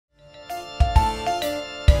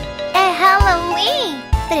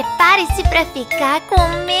Prepare-se pra ficar com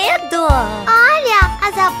medo. Olha,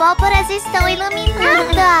 as abóboras estão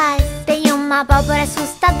iluminadas. Tem uma abóbora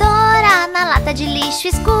assustadora na lata de lixo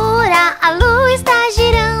escura. A lua está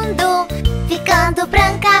girando, ficando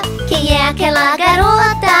branca. Quem é aquela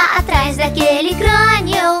garota atrás daquele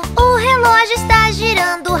crânio? O relógio está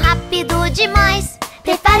girando rápido demais.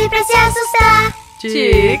 Prepare pra se assustar.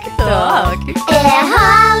 Tic-toc. É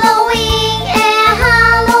Halloween, é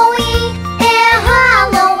Halloween, é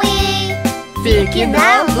Halloween. Fique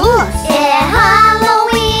na luz. É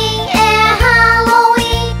Halloween, é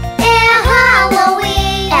Halloween, é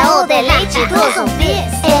Halloween. É o deleite dos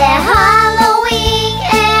zumbis. É Halloween,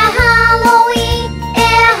 é Halloween, é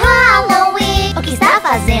Halloween. O que está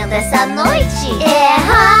fazendo essa noite? É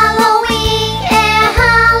Halloween, é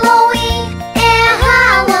Halloween, é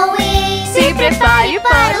Halloween. Se prepare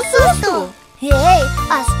para o susto. Ei,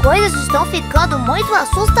 as coisas estão ficando muito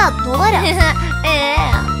assustadoras.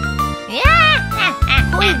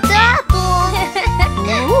 Cuidado!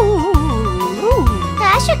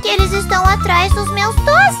 Acho que eles estão atrás dos meus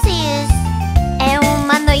doces. É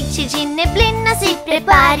uma noite de neblina, se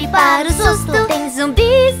prepare para o susto. Tem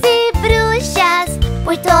zumbis e bruxas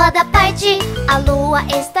por toda parte. A lua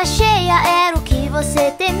está cheia, era o que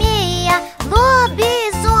você temia.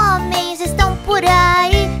 Lobisomens estão por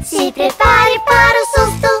aí. Se prepare para o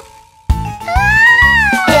susto.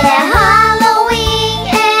 É Halloween,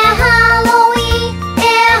 é Halloween,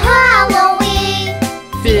 é Halloween.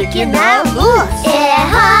 Fique na luz. É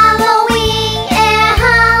Halloween, é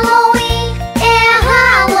Halloween, é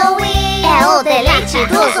Halloween. É o deleite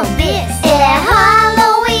dos zumbis. É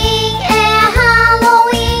Halloween, é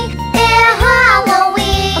Halloween, é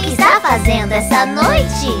Halloween. O que está fazendo essa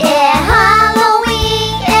noite? É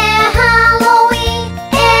Halloween, é Halloween,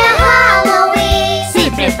 é Halloween.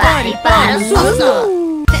 Se prepare para o susto.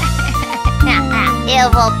 Eu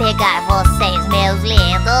vou pegar vocês, meus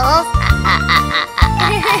lindos.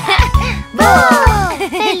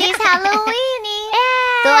 Feliz Halloween!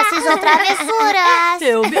 Doces ou travessuras?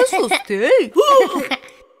 Eu me assustei.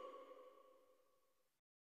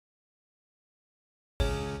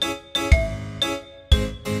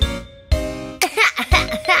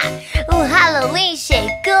 O Halloween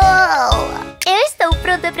chegou! Eu estou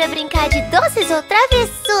pronta pra brincar de doces ou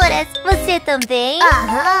travessuras. Você também?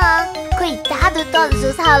 Aham! Cuidado todos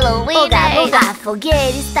os Halloween! A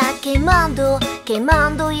fogueira está queimando,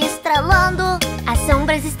 queimando e estralando. As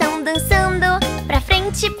sombras estão dançando, pra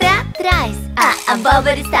frente e pra trás. A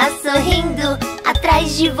abóbora está sorrindo,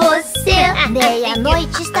 atrás de você.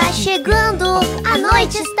 Meia-noite está chegando, a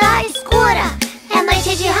noite está escura. É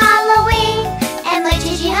noite de Halloween, é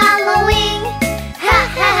noite de Halloween. Ha,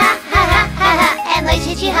 ha, ha, ha, ha, ha. É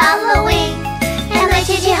noite de Halloween, é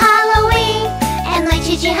noite de Halloween, é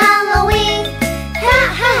noite de Halloween. Ha,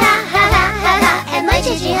 ha, ha, ha, ha, ha. É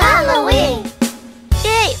noite de Halloween.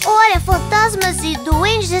 Ei, olha, fantasmas e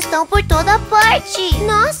duendes estão por toda parte.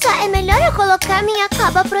 Nossa, é melhor eu colocar minha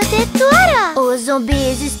capa protetora. Os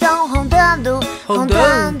zumbis estão rondando,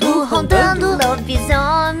 rondando, rondando.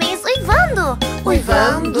 Lobisomens uivando,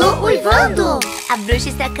 uivando, uivando. A bruxa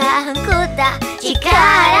está carrancuda, de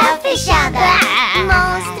cara fechada.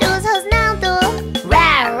 Monstros rosnando.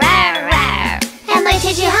 Rar, rar, rar. É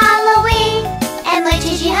noite de Halloween, é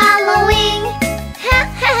noite de Halloween. Ha,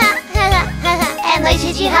 ha, ha, ha, ha. É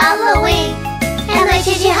noite de Halloween, é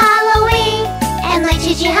noite de Halloween, é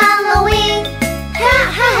noite de Halloween. Ha,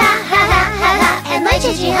 ha, ha, ha, ha, ha. É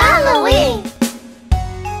noite de Halloween.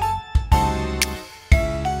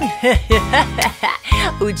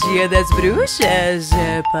 O dia das bruxas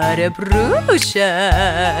é para bruxas.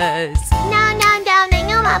 Não, não, não,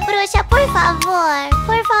 nenhuma bruxa, por favor,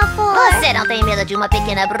 por favor. Você não tem medo de uma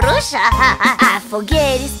pequena bruxa? A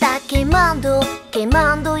fogueira está queimando,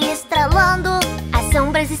 queimando e estralando. As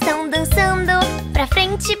sombras estão dançando, pra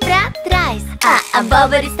frente e pra trás. A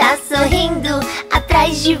abóbora está sorrindo,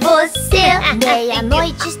 atrás de você.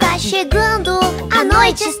 Meia-noite está chegando, a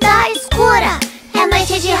noite está escura. É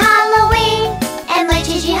noite de Halloween, é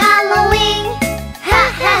noite de Halloween.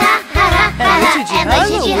 Ha, ha, ha, ha, ha, ha. É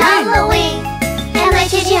noite de Halloween, é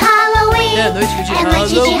noite de Halloween, É noite de é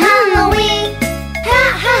noite de Halloween. Ha,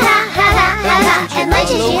 ha, ha, ha, ha, ha. É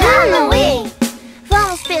noite de Halloween.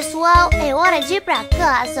 Vamos, pessoal, é hora de ir pra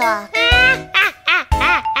casa.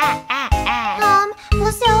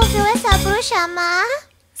 Você ouviu essa bruxa má?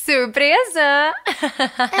 Surpresa!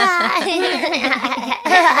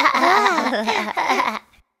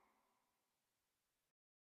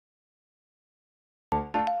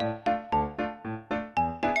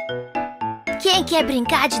 Quem quer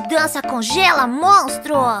brincar de dança congela,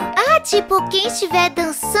 monstro? tipo, quem estiver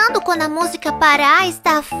dançando quando a música parar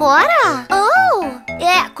está fora? Oh!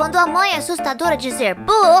 É, quando a mãe assustadora dizer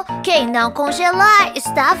bu, quem não congelar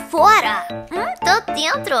está fora. Tô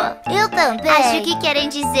dentro. Eu também. Acho que querem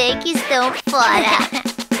dizer que estão fora.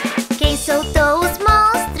 Quem soltou os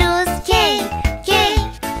monstros? Quem?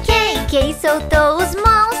 Quem soltou os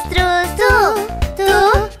monstros? Tu.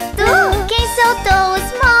 Quem soltou os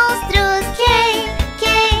monstros?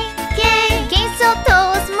 Quem soltou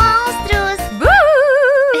os monstros?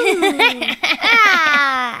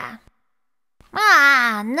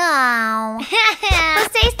 Não.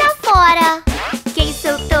 Você está fora. Quem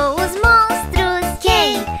soltou os monstros?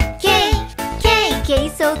 Quem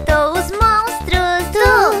soltou os monstros?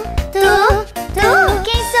 Tu.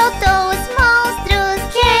 Quem soltou os monstros?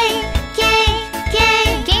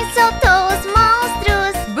 Quem soltou os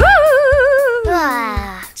monstros?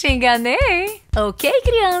 Te enganei. Ok,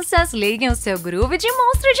 crianças, liguem o seu groove de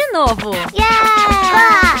monstro de novo.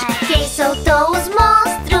 Quem soltou os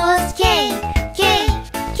monstros?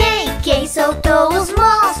 Quem soltou os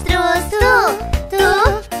monstros? Tu.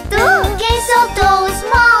 Quem soltou os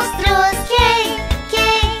monstros?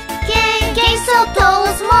 Quem soltou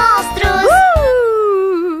os monstros?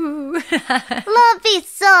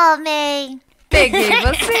 Lobisomem. Peguei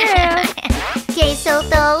você. Quem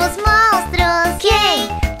soltou os monstros?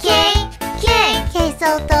 Quem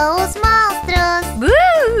soltou os monstros?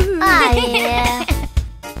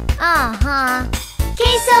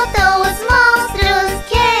 Quem soltou os monstros?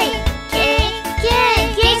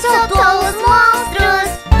 Quem soltou os monstros?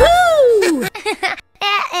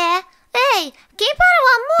 Ei, quem parou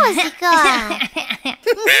a música?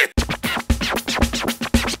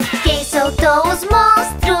 Quem soltou os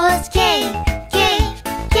monstros?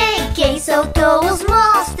 Quem soltou os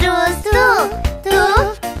monstros? Tu.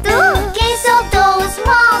 Quem soltou os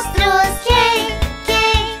monstros?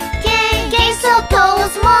 Quem soltou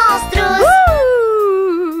os monstros?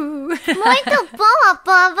 Muito bom,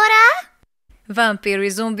 Abóbora! Vampiro e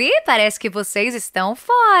zumbi, parece que vocês estão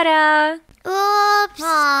fora. Ups!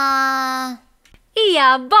 E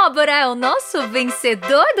a Abóbora é o nosso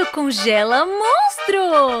vencedor do Congela Monstro!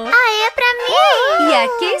 É pra mim! E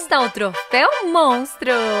aqui está o troféu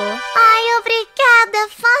monstro! Ai, obrigada,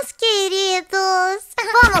 fãs queridos!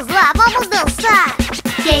 Vamos lá, vamos dançar!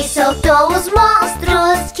 Quem soltou os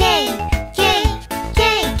monstros?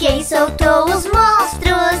 Quem soltou os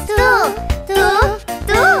monstros? Tu.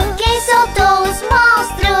 Quem soltou os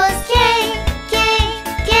monstros?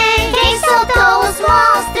 Quem soltou os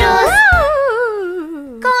monstros?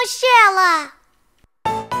 Congela!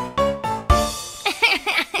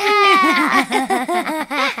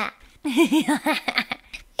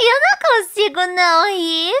 Eu não consigo não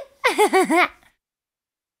rir.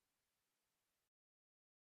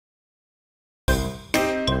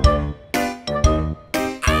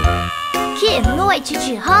 Que noite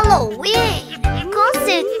de Halloween! Com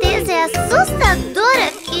certeza é assustadora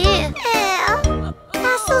aqui.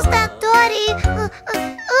 Assustadora e...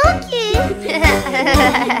 o quê?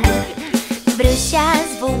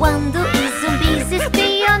 Bruxas voando e zumbis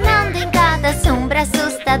espionando em cada sombra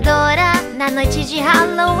assustadora na noite de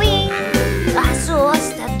Halloween.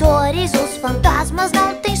 Assustadores, os fantasmas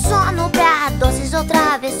não têm sono pra doces ou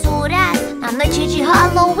travessuras na noite de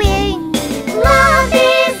Halloween.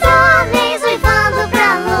 Lobisomens uivando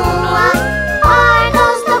pra lua,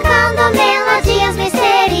 órgãos tocando melodias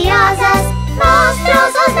misteriosas,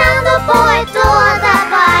 monstros rosnando por toda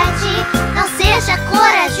parte. Não seja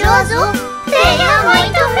corajoso, tenha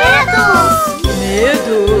muito medo.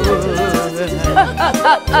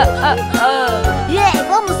 E aí,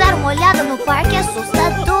 vamos dar uma olhada no parque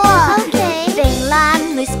assustador. Bem lá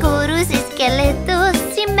no escuro, os esqueletos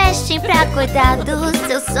se mexem pra cuidar do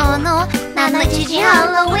seu sono na noite de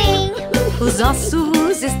Halloween. Os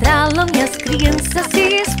ossos estralam e as crianças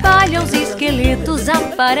se espalham, os esqueletos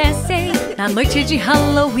aparecem na noite de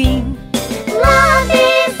Halloween.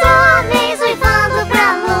 Lobisomens uivando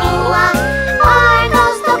pra lua,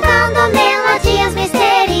 órgãos tocando melodias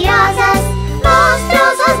misteriosas,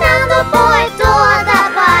 monstros rosnando por toda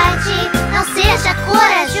parte. Não seja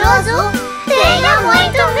corajoso, tenha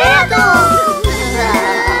muito medo.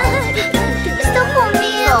 Estou com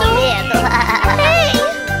medo. Ei!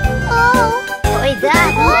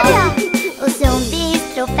 Cuidado! Olha! Os zumbis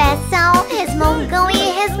tropeçam, resmungam e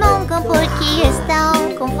resmungam porque estão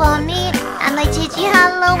com fome na noite de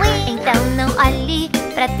Halloween. Então não olhe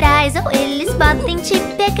pra trás ou eles podem te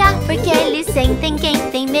pegar, porque eles sentem quem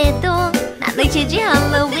tem medo na noite de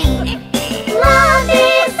Halloween.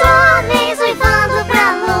 Lobisomens uivando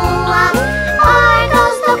pra lua,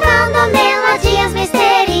 órgãos tocando melodias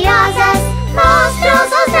misteriosas, monstros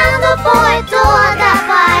rosnando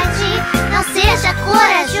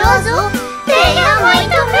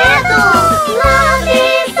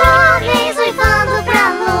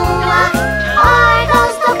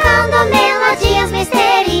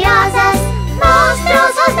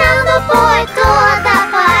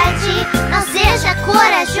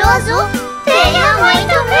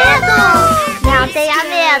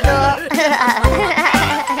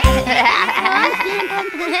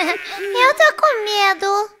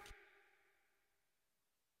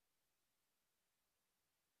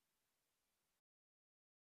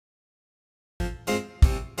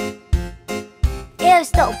Eu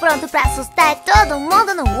estou pronto pra assustar todo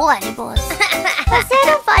mundo no ônibus. Você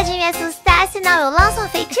não pode me assustar, senão eu lanço um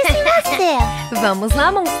feitiço em você. Vamos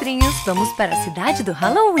lá, monstrinhos, vamos para a cidade do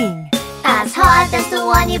Halloween. As rodas do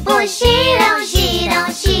ônibus giram, giram,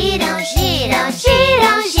 giram, giram,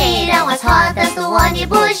 giram, giram. As rodas do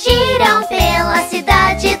ônibus giram pela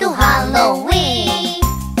cidade do Halloween.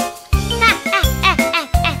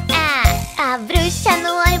 A bruxa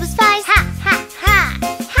no ônibus faz ha, ha, ha,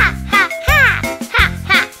 ha, ha, ha,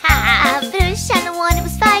 ha, ha. A bruxa no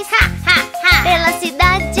ônibus faz ha, ha, ha, pela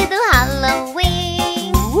cidade do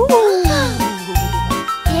Halloween.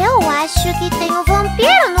 Eu acho que tem um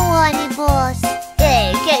vampiro no ônibus.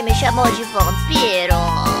 Ei, quem me chamou de vampiro?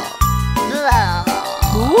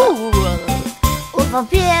 O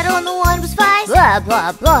vampiro no ônibus faz blá,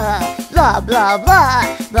 blá, blá, blá, blá, blá,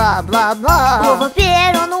 blá, blá, blá. O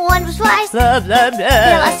vampiro no ônibus faz blá, blá, blá,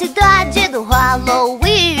 pela cidade do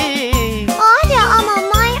Halloween. Olha, a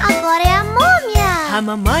mamãe agora é a múmia. A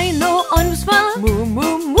mamãe no ônibus fala mu,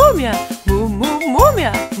 mu, múmia, mu, mu,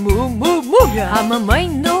 múmia, mu, mu, múmia. A mamãe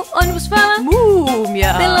no ônibus fala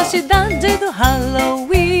múmia pela cidade do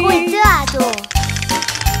Halloween. Cuidado!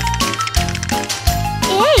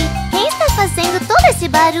 Ei, quem está fazendo todo esse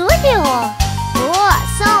barulho? Oh,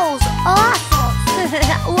 são os ossos.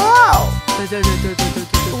 Uou!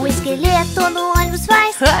 O esqueleto no ônibus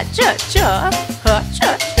faz Ha-cha-cha,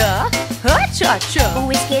 ha-cha-cha, ha-cha-cha.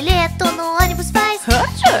 O esqueleto no ônibus faz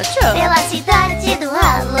Ha-cha-cha pela cidade do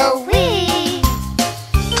Halloween.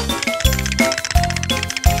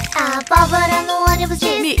 A abóbora no ônibus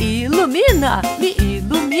diz me ilumina, me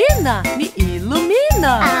ilumina, me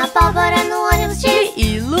ilumina. A abóbora no ônibus diz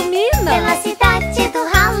me ilumina pela cidade do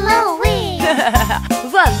Halloween.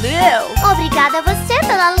 Valeu! Obrigada a você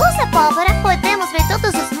pela luz, abóbora. Podemos ver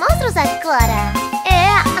todos os monstros agora.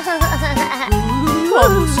 É.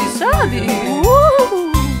 Como se sabe?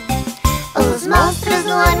 Os monstros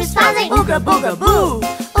no ônibus fazem Uga buga bu,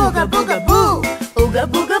 uga buga bu, uga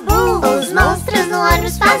buga bu. Os monstros no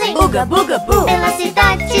ônibus fazem Uga buga bu pela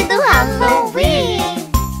cidade do Halloween.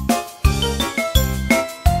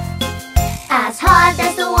 As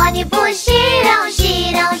rodas do ônibus giram,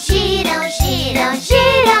 giram, giram, giram,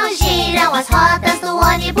 giram, giram. As rodas do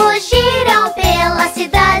ônibus giram pela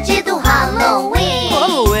cidade do Halloween.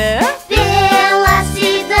 Como é? Pela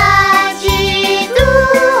cidade do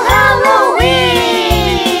Halloween.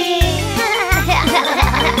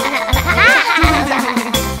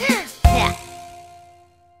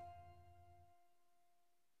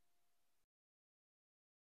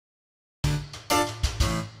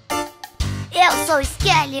 Eu sou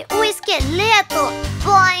Skelly, o esqueleto.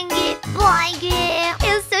 Boing, boing.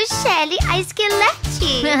 Eu sou Shelly, a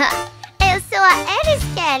esquelete. Eu sou a Ellie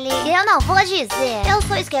Skelly. Eu não vou dizer. Eu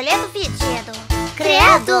sou esqueleto fedido.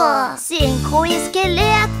 Credo! 5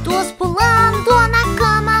 esqueletos pulando na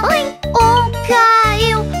cama. Um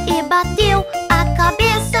caiu e bateu a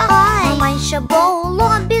cabeça. Mamãe chamou o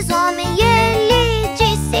lobisomem e ele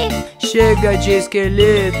disse: chega de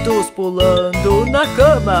esqueletos pulando na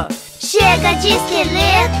cama. chega de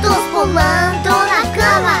esqueletos pulando na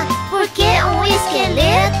cama, porque um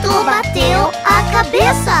esqueleto bateu a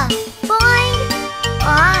cabeça. Boing!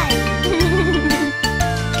 Ai!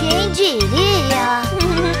 Quem diria?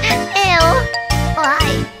 Eu!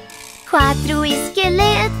 Ai! 4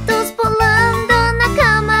 esqueletos pulando na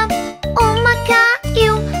cama. Uma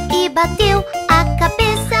caiu e bateu a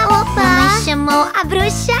cabeça. Opa! Mamãe chamou a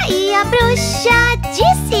bruxa e a bruxa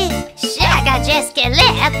disse: chega de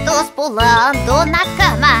esqueletos pulando na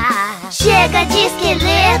cama. Chega de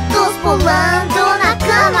esqueletos pulando na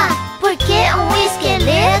cama, porque um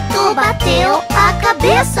esqueleto bateu a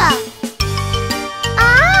cabeça.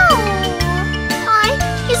 Au! Ai,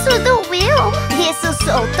 isso doeu. Isso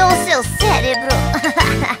soltou seu cérebro.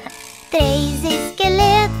 3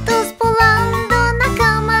 esqueletos pulando na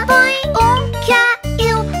cama. Um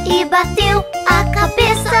caiu e bateu a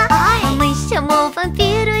cabeça. A mãe chamou o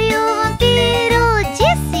vampiro e o vampiro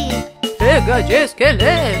disse: chega de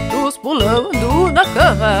esqueletos pulando na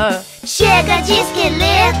cama. chega de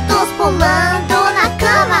esqueletos pulando na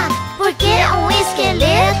cama, porque um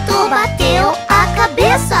esqueleto bateu a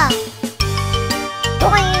cabeça.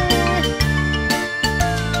 Boing!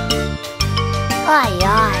 Ai,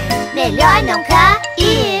 ai, melhor não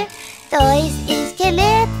cair. 2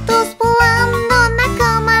 esqueletos pulando na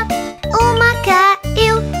cama. Uma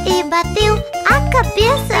caiu e bateu a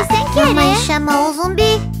cabeça sem querer. Mamãe chamou o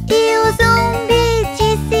zumbi e o zumbi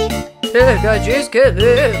disse: chega de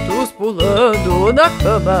esqueletos pulando na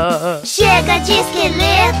cama. chega de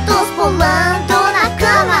esqueletos pulando na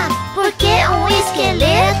cama, porque um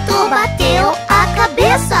esqueleto bateu a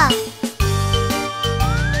cabeça.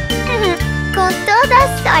 Com toda a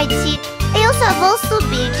sorte, eu só vou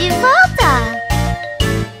subir de volta.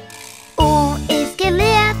 Um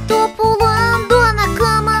esqueleto pulando na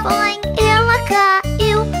cama. Ela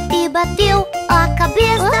caiu e bateu a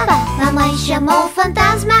cabeça. Mamãe chamou o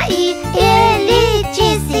fantasma e ele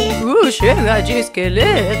disse: Chega de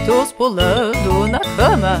esqueletos pulando na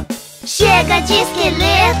cama. Chega de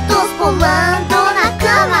esqueletos pulando na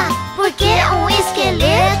cama, porque um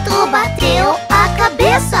esqueleto bateu a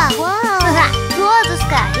cabeça. Todos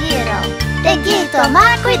caíram. Tem que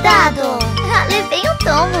tomar cuidado. Levei um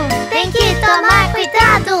tombo. Tem que tomar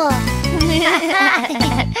cuidado.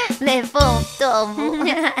 Levou um tombo.